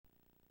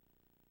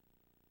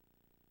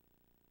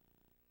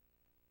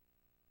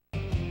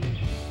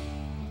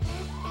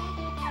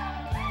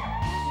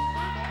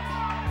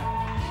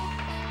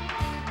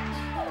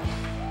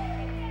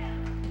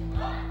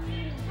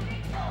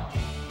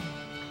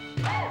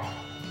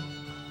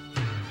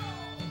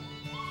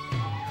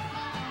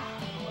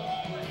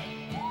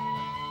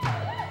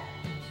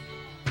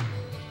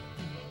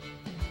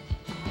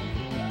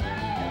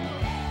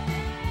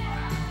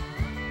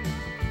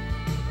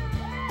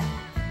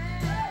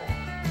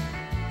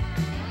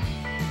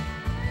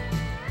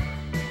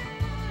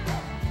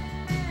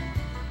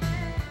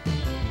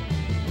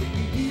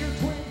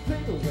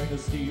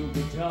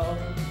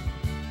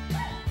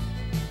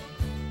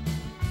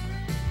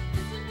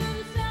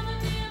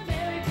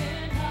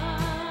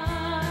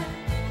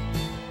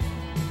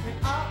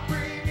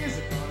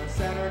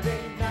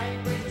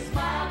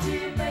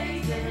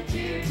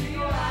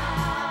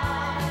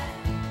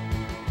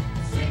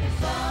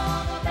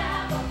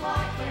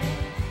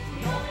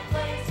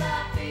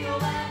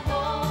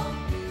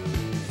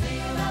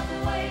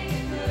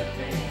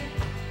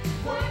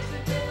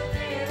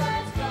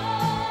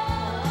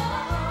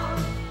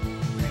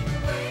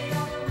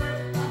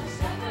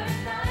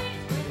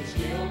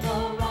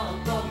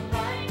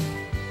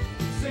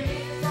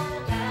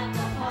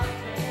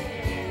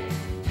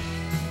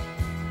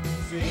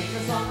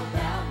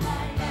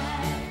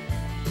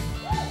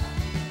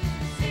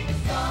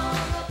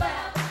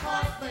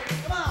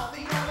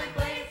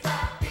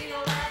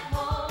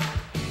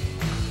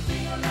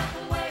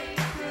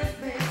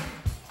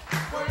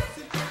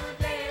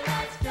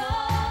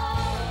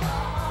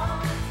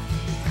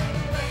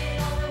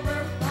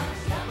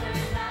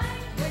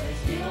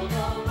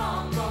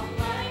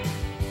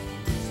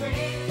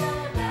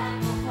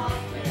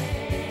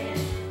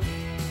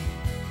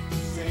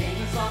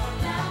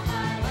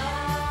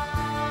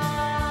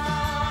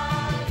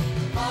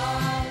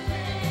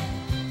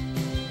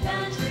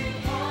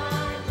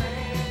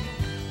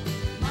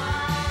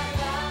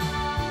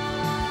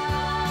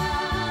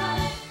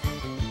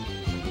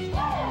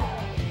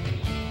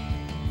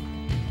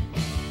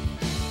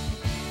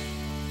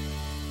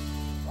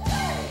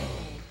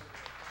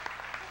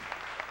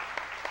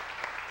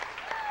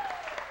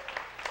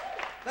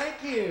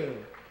you,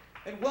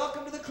 and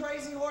welcome to the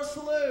Crazy Horse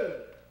Saloon.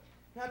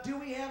 Now, do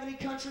we have any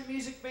country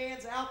music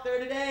fans out there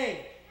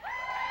today?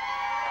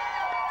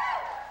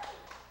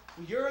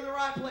 Well, you're in the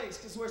right place,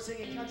 because we're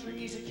singing country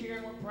music here,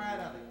 and we're proud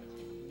of it.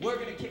 We're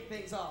going to kick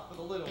things off with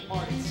a little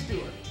Marty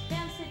Stewart.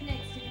 Come sit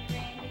next to me,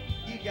 Randy.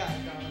 You got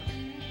it,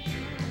 darling.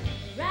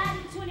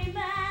 Riding 20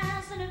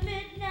 miles on a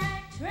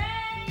midnight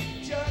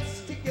train,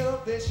 Just to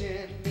go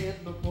fishing in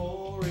the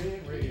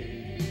pouring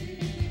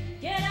rain.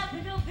 get up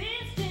and go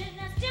visiting,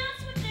 that's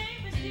just what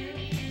neighbors do.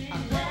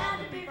 I'm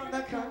glad to be from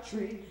the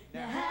country.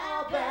 Now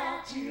how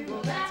about you?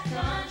 Well, that's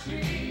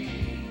country.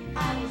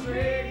 I was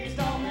raised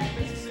on that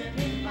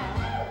Mississippi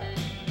line.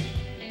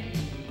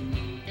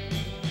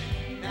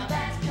 Now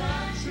that's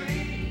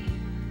country,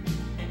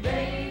 and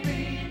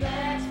baby,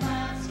 that's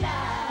my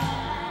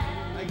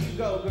style. Now you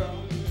go,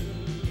 girl.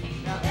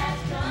 Now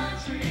that's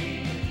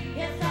country.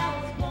 Yes,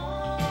 I was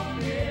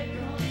born in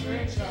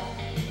country song.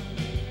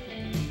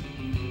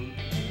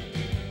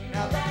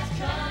 Now that's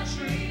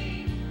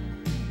country,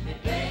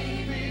 and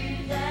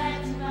baby,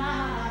 that's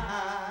my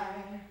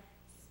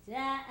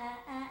Style.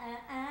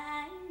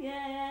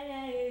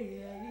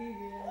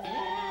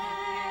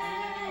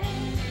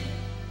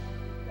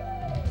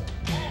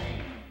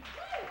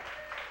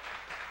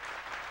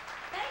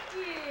 Thank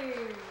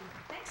you.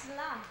 Thanks a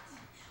lot.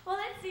 Well,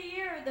 it's the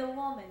year of the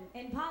woman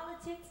in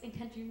politics and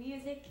country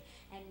music,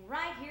 and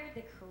right here at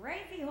the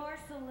Crazy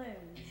Horse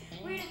Saloon.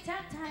 We had a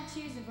tough time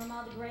choosing from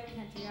all the great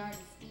country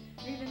artists.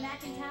 Reba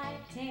McEntire,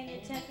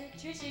 Tanya Tucker,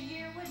 Trisha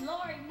Yearwood,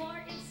 Lori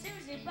Morgan,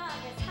 Susie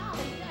Boggess,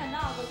 Holly Gunn,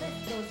 all the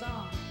list goes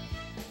on.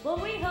 Well,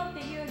 we hope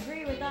that you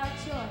agree with our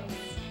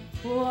choice.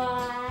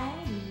 Why,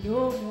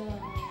 no.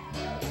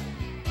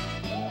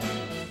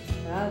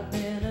 I've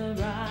been a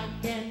rock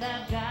and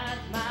I've got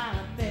my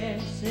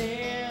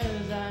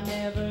fences. I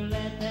never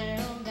let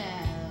them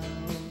down.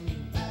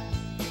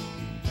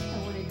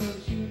 And when it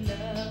comes to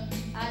love,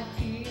 I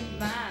keep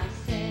my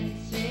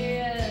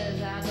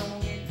senses. I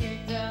don't get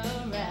kicked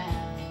around.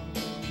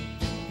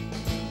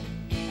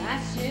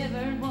 I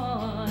shivered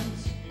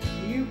once.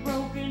 You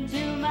broke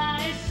into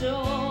my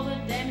soul. The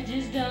damage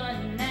is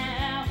done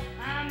now.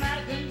 I'm out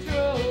of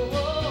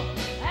control.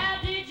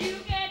 How did you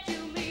get to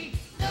me?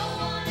 No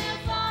one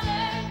else on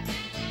earth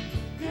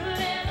could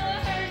ever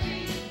hurt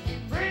me,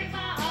 break my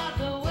heart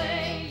the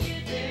way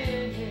you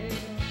did.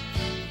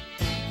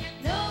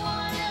 No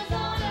one else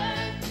on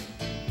earth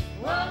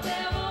was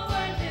ever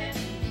worth it.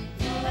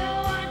 No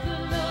one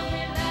could love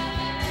me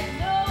like,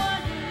 no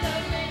one could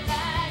love me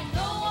like,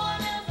 no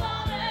one else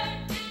on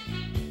earth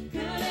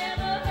could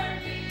ever hurt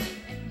me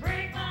and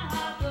break my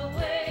heart the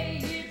way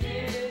you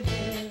did.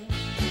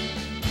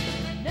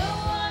 No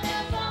one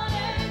else on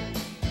earth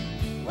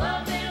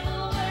was ever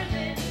worth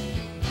it.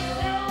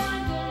 No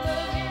one could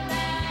love me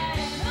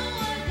like, no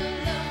one could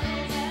love me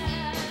like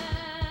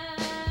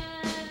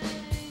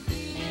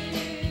you.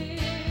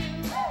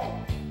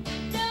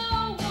 No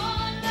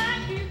one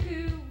like you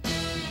could.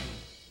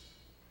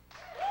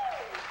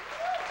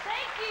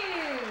 Thank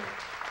you.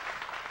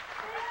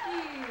 Thank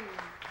you.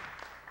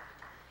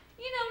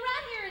 You know,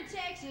 right here in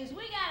Texas,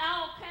 we got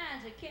all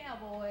kinds of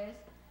cowboys.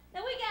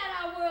 Now, we got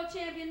our world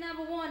champion #1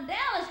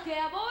 Dallas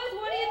Cowboys.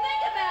 What do you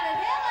think about it?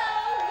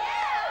 Hello.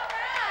 Yeah, all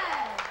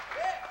right.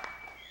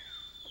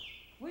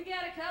 We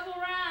got a couple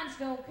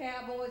rhinestone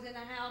cowboys in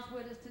the house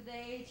with us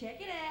today. Check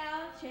it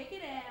out. Check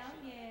it out.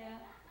 Yeah.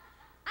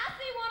 I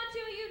see one or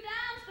two of you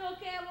dimestone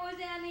cowboys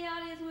down in the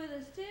audience with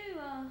us, too.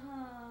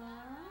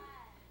 Uh-huh.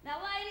 Now,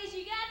 ladies,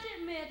 you got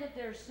to admit that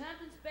there's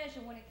something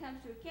special when it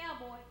comes to a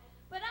cowboy.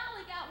 But I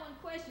only got one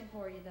question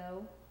for you,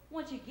 though.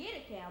 Once you get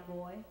a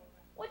cowboy,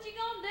 what you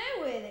gonna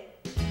do with him?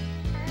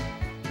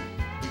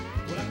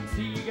 Well, I can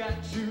see you got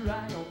your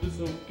eye on this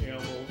old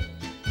cowboy,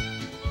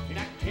 and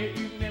I can tell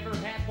you've never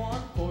had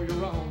one for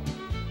your own.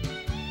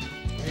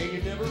 Hey,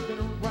 you've never been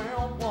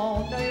around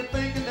one. Now you're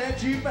thinking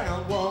that you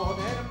found one,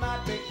 and it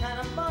might be kind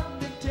of fun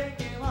to take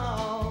him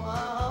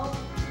home.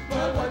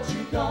 But what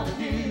you gonna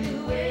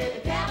do with a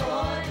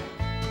cowboy?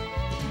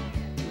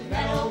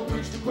 That old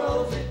rooster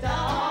crows at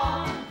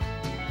dawn.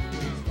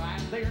 He's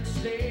right there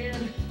instead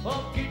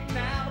of getting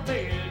out of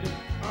bed.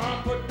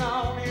 I'm putting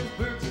on his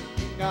boots and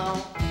getting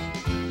gone.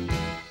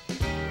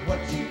 What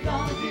you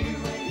gonna do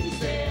when he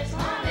says,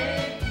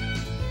 honey,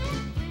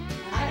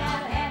 I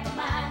gotta have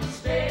my mind to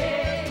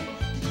stay?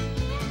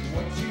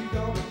 What you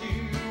gonna do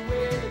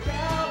with a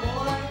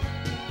cowboy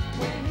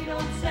when he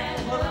don't satisfy?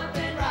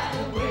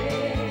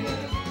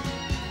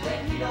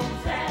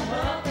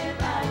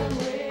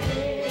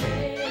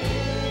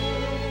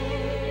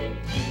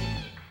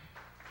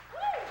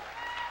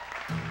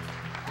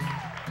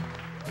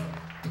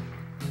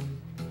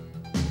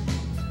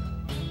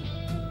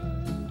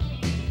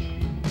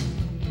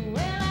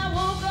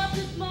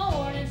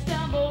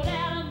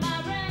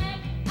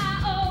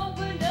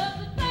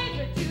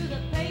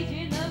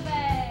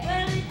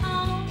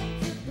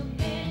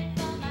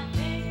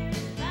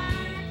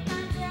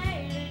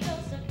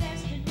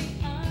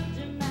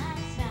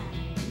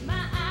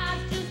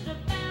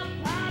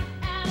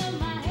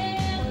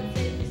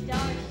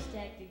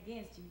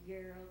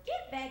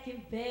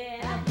 second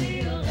bed. I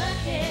feel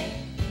lucky.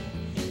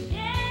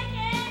 Yeah,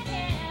 yeah,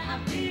 yeah.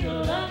 I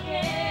feel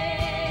lucky.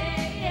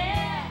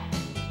 Yeah.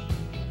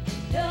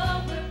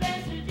 No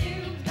Professor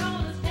Doom's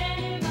gonna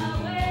stand in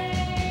my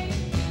way.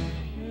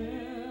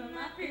 I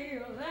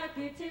feel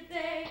lucky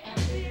today. I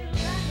feel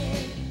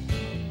lucky.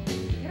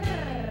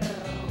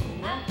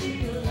 I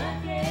feel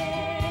lucky.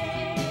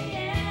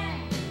 Yeah.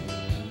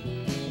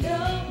 No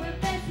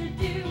Professor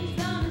Doom's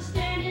gonna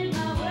stand in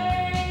my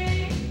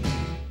way.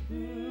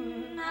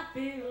 I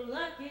feel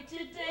lucky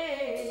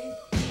today.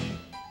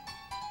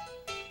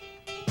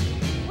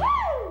 Woo! All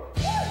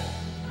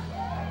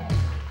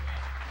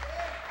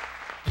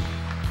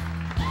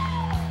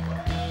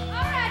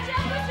right,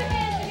 y'all put your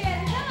hands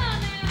together. Come on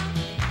now.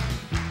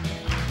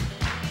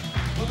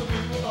 Well, the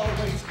moon will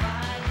always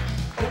climb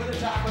over the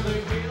top of the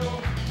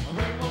hill.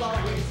 Rain will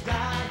always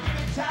die. Give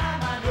it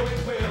time, I know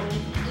it will.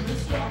 The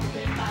storm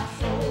within my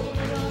soul,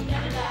 it'll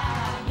never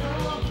die.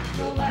 No,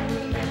 nobody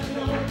will ever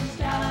know just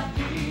how I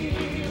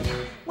feel.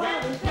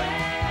 Well, the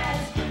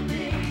grass can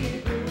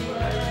breathe the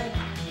word.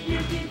 You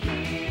can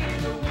hear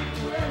the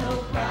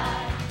whippoorwill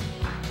cry.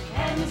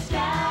 And the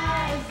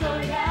sky is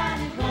slowly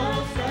getting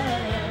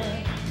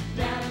closer.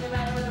 Down in the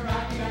valley where the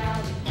Rocky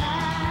Mountains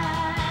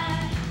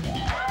high.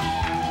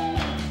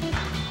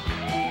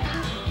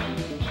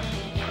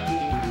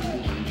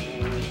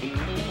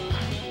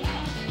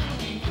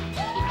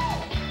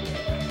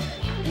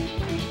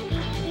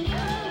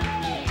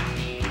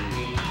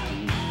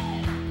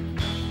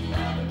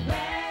 Well, the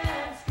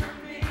grass can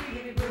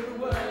breathe the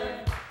word.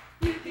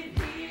 You can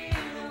hear the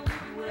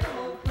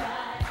whippoorwill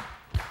cry.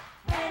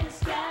 And the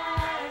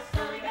sky is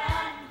slowly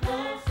getting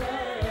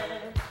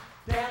closer.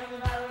 Down in the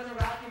valley where the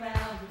Rocky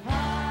Mountains high.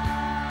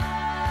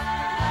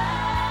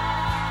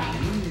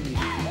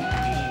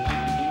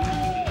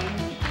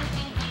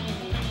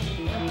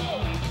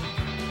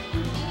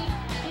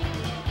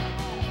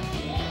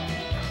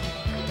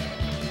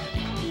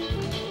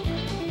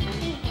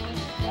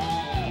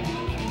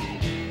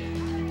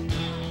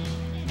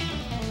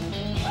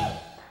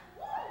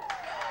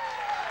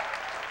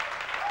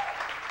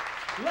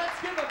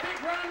 Let's give a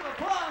big round of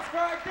applause for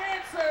our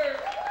dancers.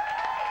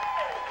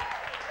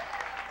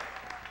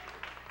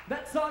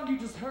 That song you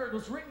just heard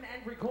was written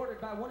and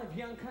recorded by one of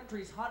Young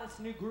Country's hottest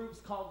new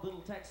groups called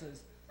Little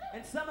Texas.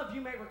 And some of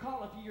you may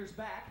recall a few years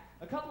back,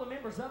 a couple of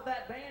members of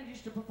that band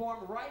used to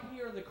perform right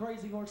here in the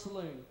Crazy Horse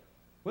Saloon.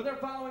 Well, they're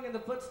following in the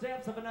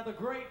footsteps of another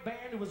great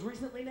band who was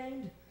recently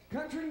named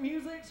Country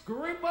Music's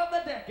Group of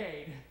the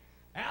Decade,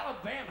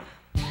 Alabama.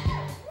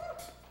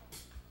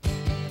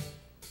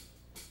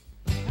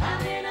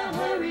 I'm in a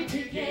hurry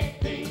to get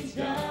things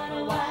done.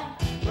 Oh, I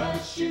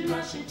rushing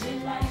till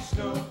life's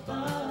no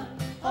fun.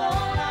 All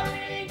I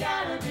really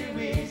gotta do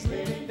is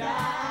live and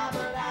die.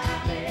 But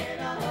I'm in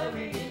a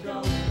hurry and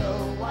don't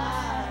know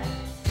why.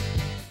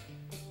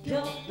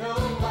 Don't know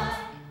why.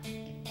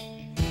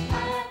 I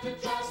have to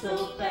try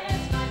so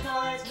fast. My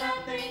car has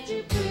nothing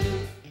to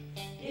prove.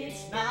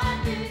 It's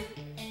not new.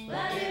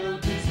 That little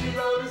Disney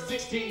road is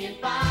 60 and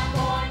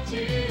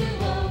 5.2.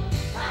 Oh,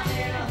 I'm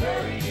in a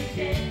hurry to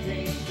get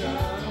things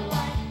done. Oh, I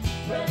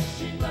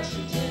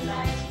rushing till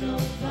life's no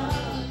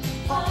fun.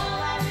 All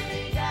I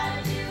really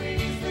gotta do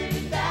is live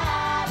and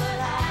die. But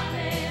I'm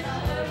in a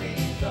hurry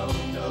and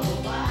don't know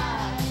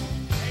why.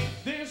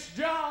 This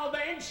job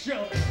ain't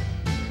shoving.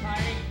 I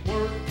ain't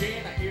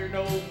working here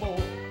no more.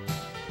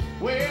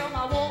 Well,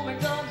 my woman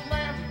done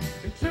left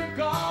and took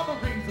all the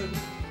reasons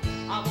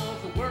I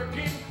was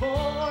working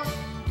for.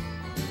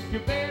 You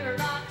better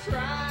not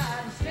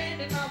try to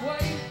stand in my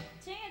way.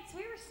 Chance,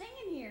 we were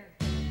singing here.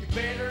 You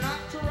better not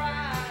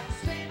try to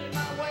stand in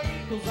my way,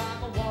 'cause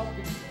I'm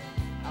a-walking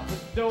out the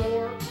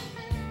door.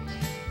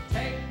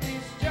 Take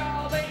this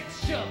job, ain't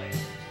shoving.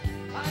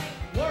 I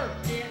ain't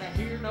working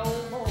here no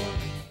more.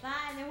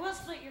 Fine, then we'll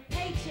split your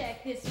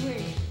paycheck this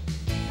week.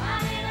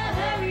 I'm in a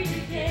hurry to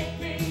get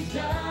things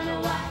done.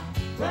 Oh, I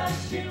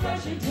rushing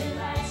till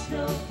life's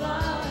no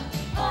fun.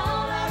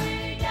 All I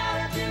really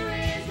gotta do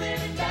is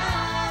live and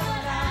die.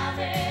 But I'm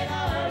in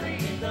a hurry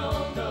and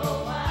don't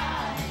know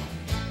why.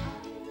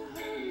 I'm in a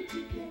hurry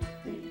to get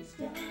things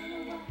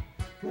done. Oh, I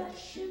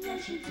rushing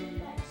till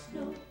life's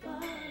no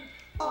fun.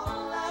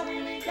 All I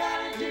really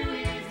gotta do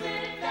is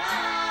live and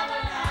die.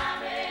 But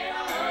I'm in a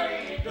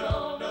hurry and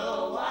don't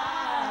know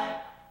why.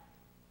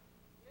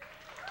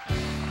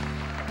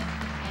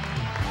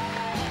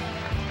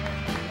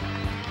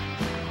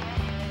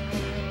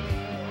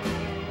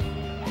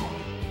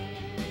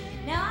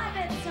 Now, I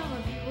bet some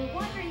of you were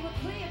wondering what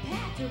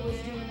Cleopatra was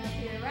doing up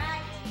here,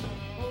 right?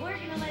 Well, we're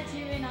gonna let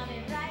you in on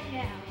it right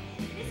now.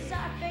 This is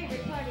our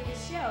favorite part of the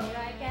show,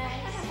 right,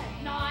 guys?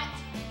 Not.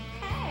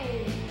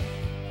 Hey,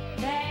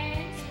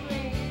 thanks,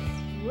 Prince.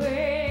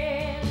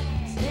 Well,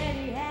 said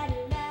he had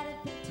a lot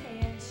of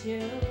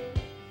potential,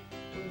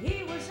 but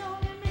he was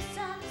only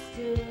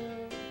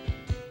misunderstood.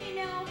 You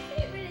know,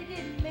 he really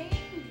didn't mean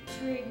to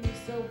treat me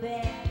so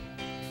bad.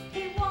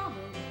 He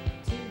wanted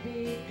to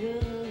be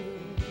good.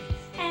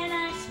 And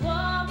I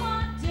swore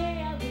one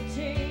day I would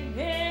tame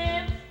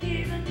him,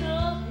 even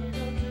though he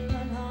looked to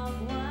run hog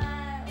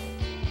wild.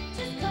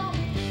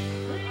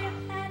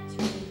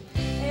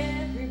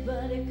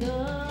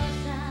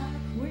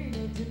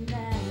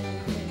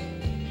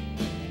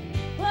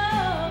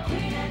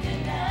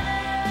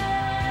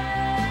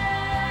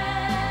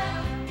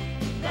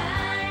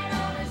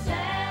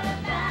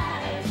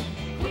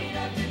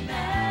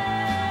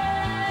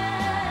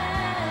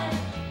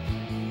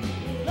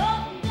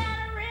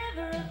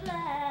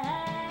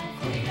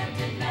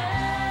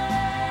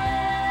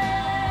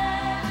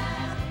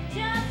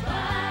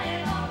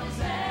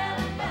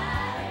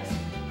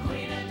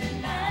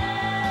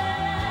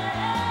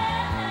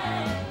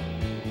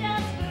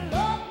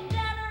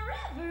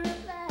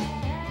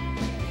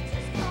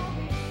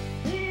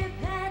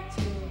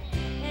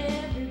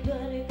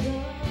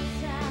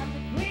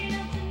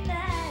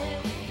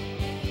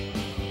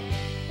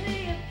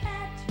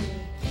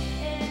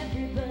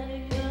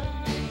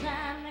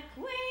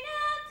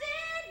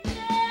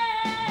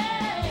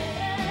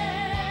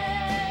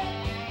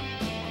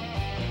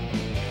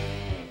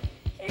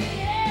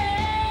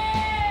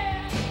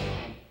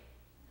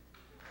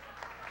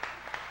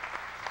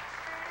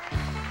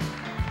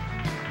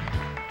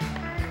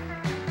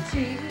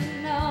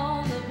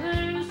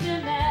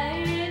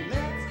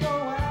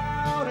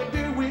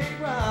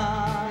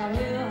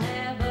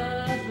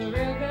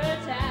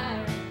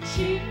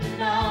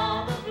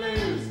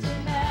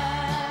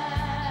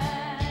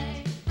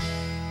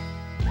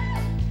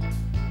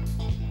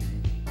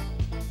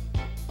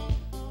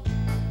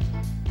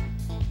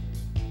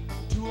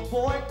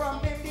 boy from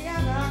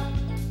Indiana,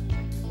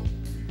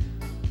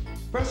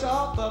 fresh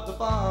off of the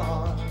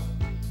farm.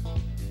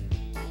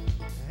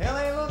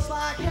 LA looks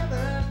like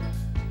heaven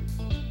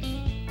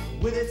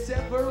with its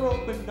ever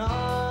open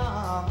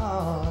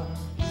arms.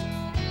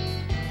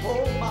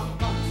 Oh, my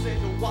mama said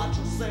to watch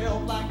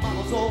yourself like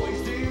mamas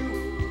always do,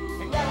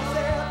 and daddy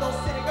said those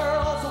city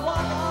girls will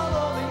walk all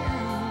over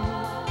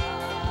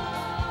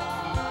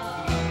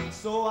you.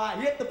 So I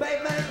hit the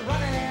pavement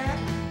running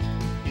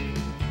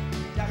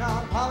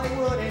down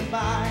Hollywood and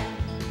Vine.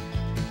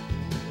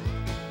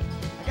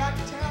 I got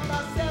to town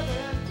by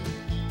 7,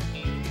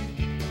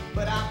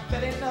 but I'm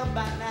bedding up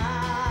by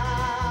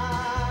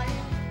 9.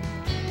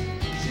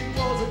 She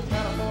was a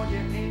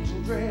California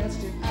angel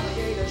dressed in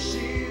alligator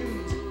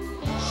shoes.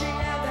 She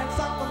had that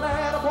something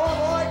that a poor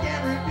boy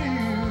can't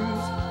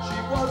refuse. She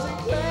was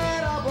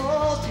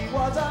incredible. She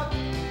was a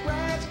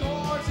crash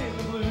course in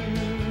the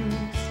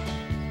blues.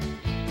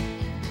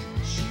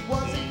 She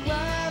was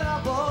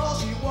incredible.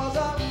 She was a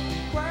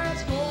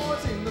crash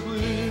course in the blues.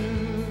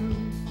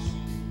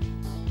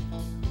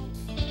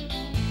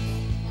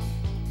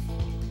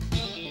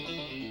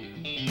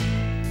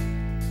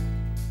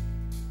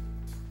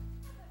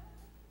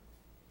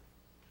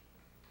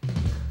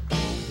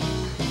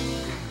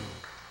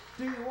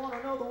 Do you want to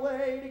know the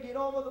way to get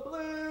over the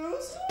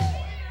blues?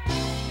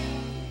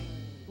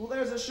 Well,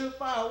 there's a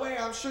surefire way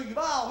I'm sure you've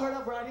all heard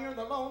of right here in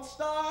the Lone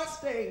Star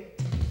State.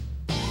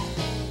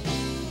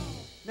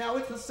 Now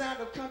it's the sound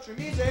of country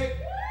music.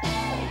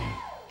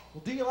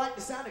 Well, do you like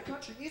the sound of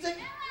country music?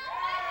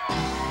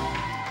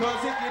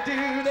 Cause if you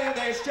do, then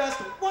there's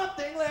just one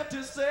thing left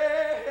to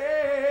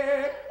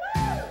say.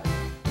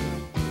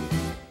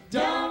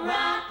 Don't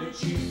rock the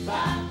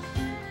jukebox,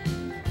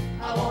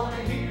 I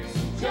wanna hear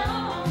some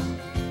Jones.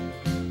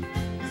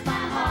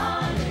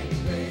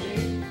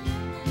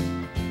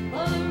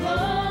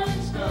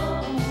 Rolling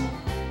Stones.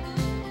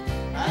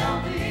 I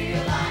don't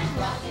feel like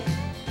rocking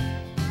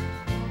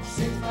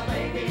since my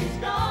baby's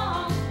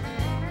gone.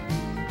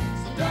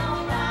 So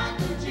don't rock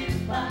the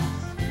jukebox,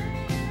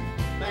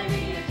 maybe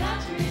a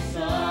country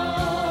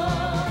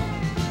song.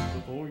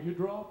 Before you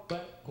drop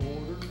that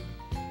quarter,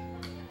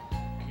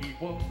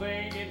 keep one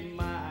thing in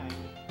mind.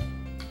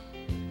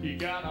 You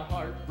got a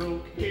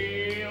heartbroken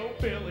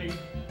hillbilly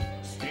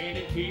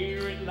standing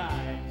here in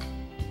line.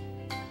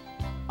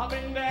 I've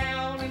been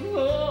down and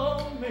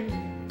lonely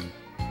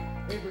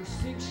ever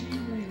since you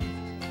left.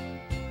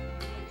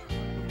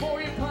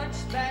 Before you punch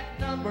that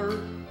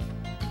number,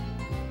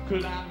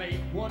 could I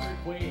make one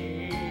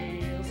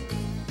request?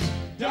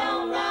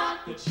 Don't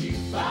rock the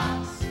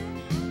jukebox,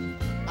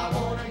 I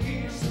wanna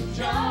hear some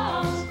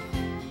Jones.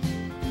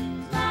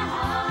 My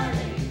heart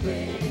ain't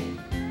ready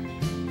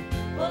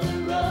for the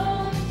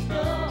Rolling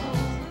Stones.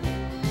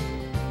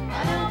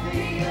 I don't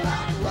feel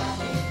like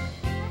rocking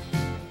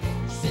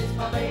since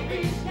my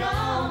baby's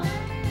gone.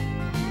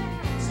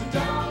 So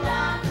don't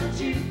rock the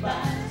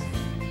jukebox,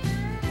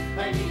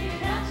 maybe a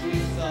country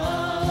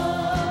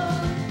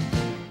song.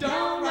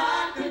 Don't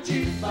rock the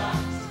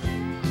jukebox,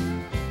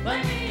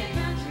 maybe a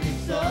country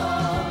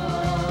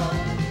song.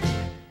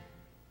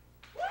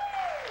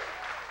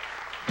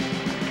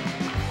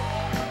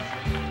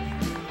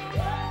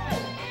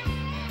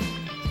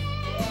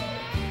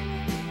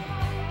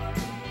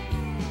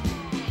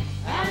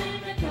 Out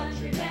in the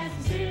country, past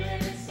the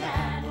ceiling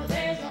sign, well,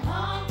 there's a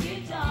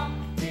honky tonk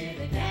near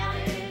the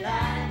county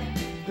line.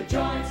 The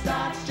joint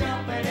starts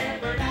jumping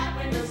every night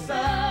when the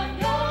sun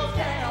goes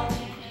down.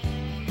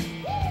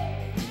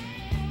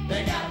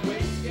 They got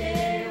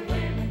whiskey,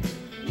 women,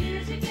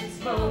 music and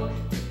smoke.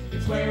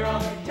 It's where all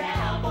the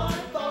cowboy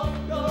folk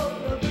go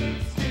to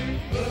boots to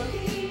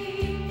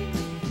boogie.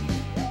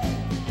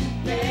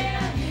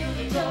 Yeah, heel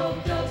the toe,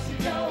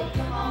 do-si-do,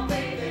 come on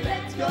baby,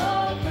 let's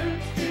go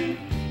boots to.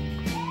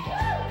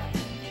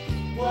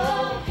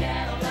 Whoa,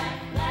 Cadillac,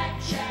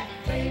 blackjack,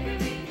 baby,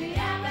 meet me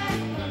out back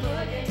on the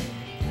boogie.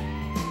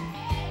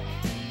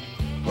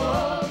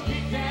 Whoa,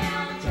 get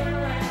down, turn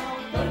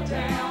around, go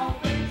down,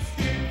 boots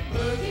to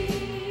boogie.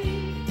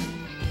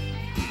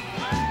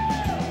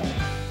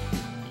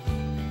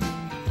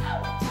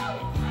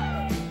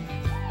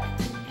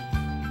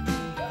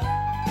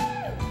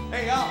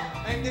 Hey y'all,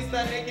 ain't this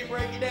that achy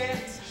breaky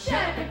dance? Shut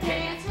up and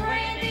dance,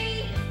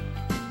 Randy.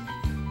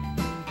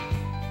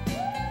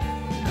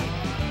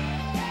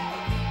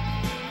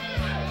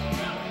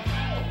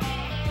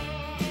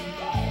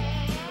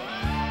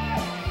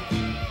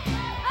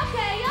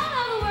 Okay, y'all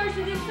know the words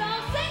of this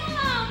song. Sing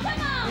along,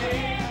 come on.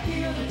 Yeah,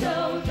 heel the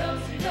toe,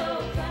 do-si-do,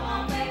 Come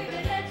on, baby,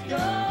 let's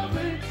go.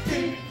 boots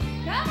to.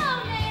 Come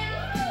on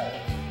now.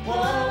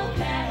 Whoa,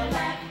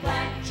 Cadillac,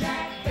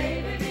 blackjack,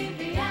 baby, meet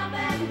me out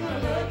back on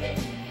the boogie.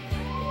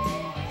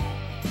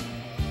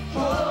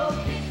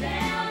 Oh, Get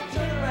down,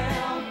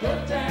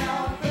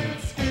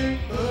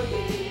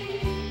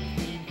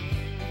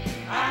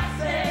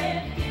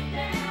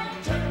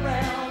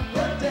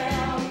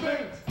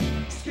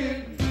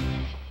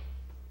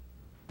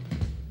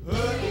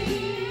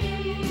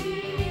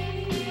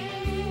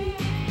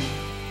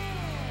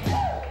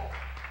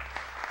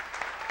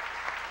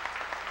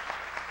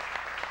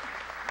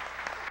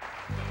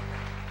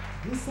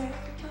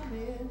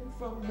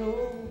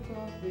 no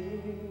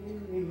profit,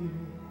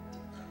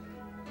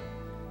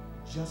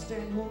 just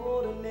an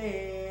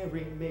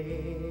ordinary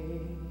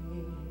man.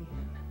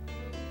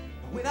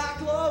 When I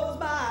close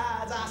my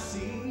eyes, I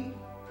see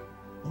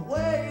the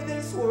way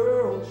this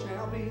world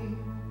shall be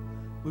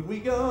when we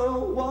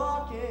go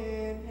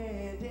walking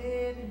hand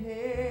in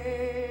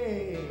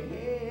hand.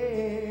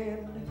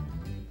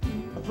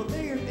 A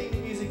familiar theme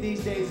in music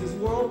these days is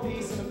world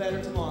peace and a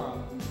better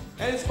tomorrow.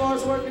 And as far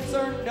as we're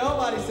concerned,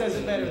 nobody says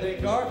it better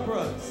than Garth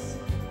Brooks.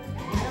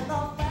 And the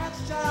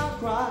last child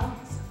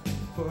cries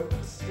for a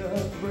crust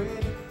of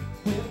bread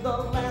when the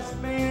last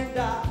man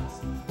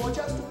dies, or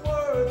just the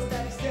words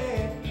that he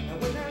said.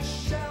 And when there's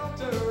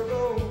shelter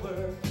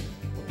over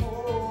the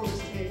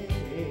poorest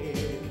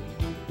head,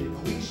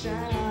 then we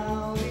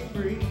shall be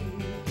free.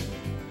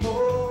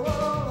 Oh,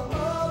 oh,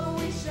 oh,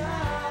 we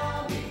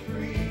shall be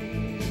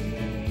free.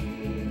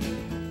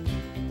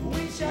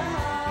 We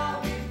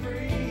shall be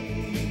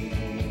free.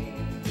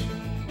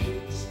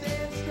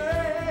 Stand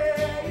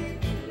straight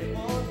and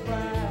walk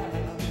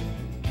proud,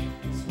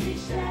 'cause we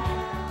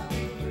shall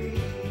be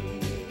free.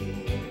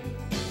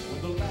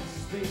 Well, the last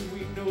thing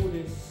we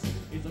notice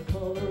is the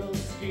color of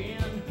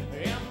skin,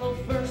 and the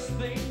first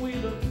thing we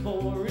look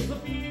for is the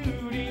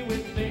beauty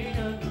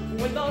within.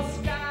 When the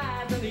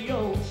skies and the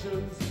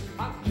oceans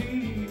are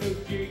clean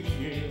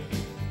again,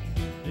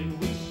 then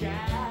we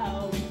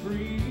shall be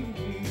free.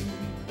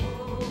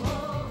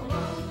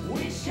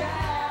 We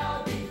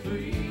shall be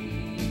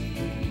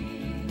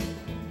free.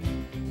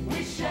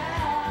 We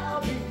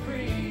shall be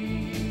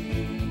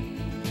free.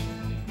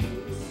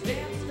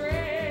 Stand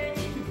straight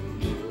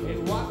and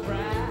walk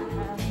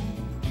right,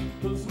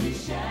 'cause we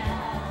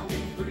shall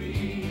be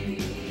free.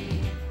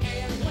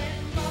 And when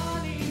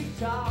money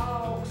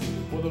talks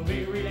for the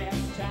very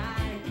last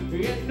time,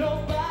 and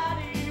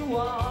nobody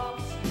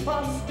walks a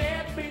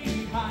step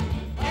behind,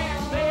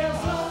 and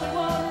there's only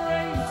one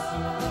race,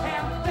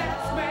 and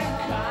that's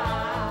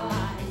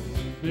mankind,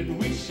 then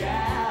we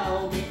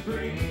shall be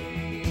free.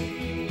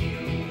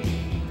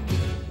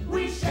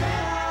 We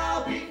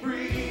shall be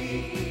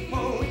free.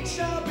 Oh, we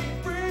shall be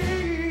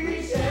free.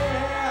 We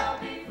shall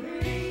be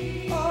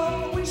free.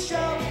 Oh, we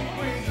shall be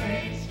free.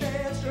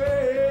 Stand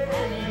straight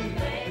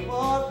and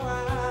walk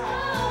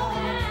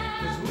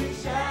right, 'cause we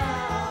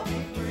shall be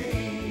free.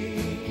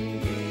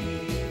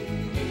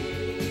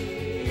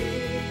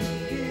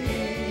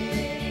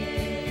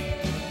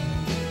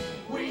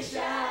 We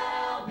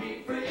shall be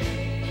free.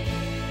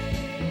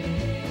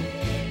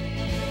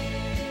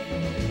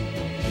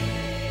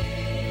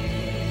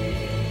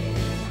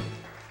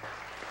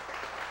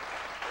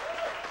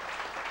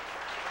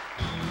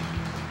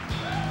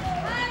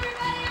 Hi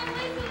everybody, I'm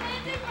Lisa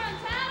Lindsay from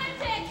Tyler,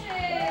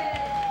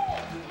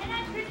 Texas. And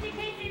I'm Christy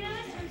Casey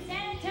Lewis from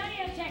San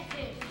Antonio,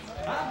 Texas.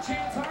 I'm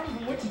Chance Harmon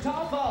from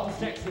Wichita Falls,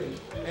 Texas.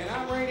 And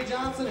I'm Randy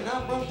Johnson, and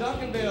I'm from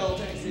Duncanville,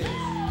 Texas.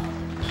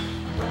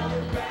 Well,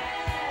 the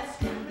grass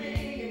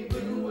greening in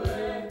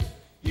Bluewood,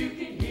 you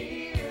can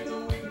hear the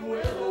weeping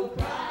willow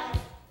cry,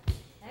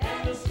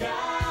 and the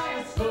sky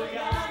has slowly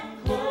gotten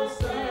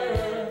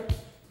closer,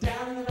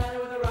 down in the valley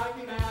with the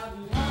Rocky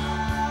Mountain High.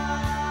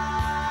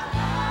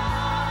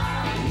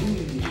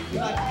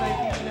 We'd like to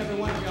thank each and every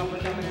one of y'all for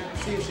coming out and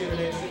see us here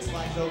today at Six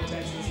Flags Over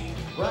Texas,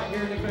 right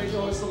here in the Crazy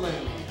Horse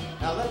Saloon.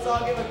 Now let's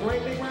all give a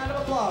great big round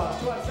of applause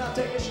to our sound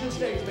technician and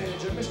stage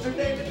manager, Mr.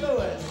 David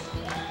Lewis.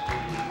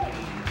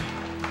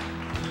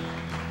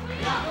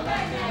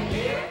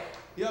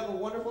 You have a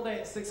wonderful day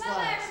at Six Bye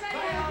Flags.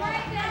 everybody, have a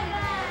great day.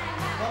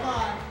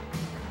 Bye-bye.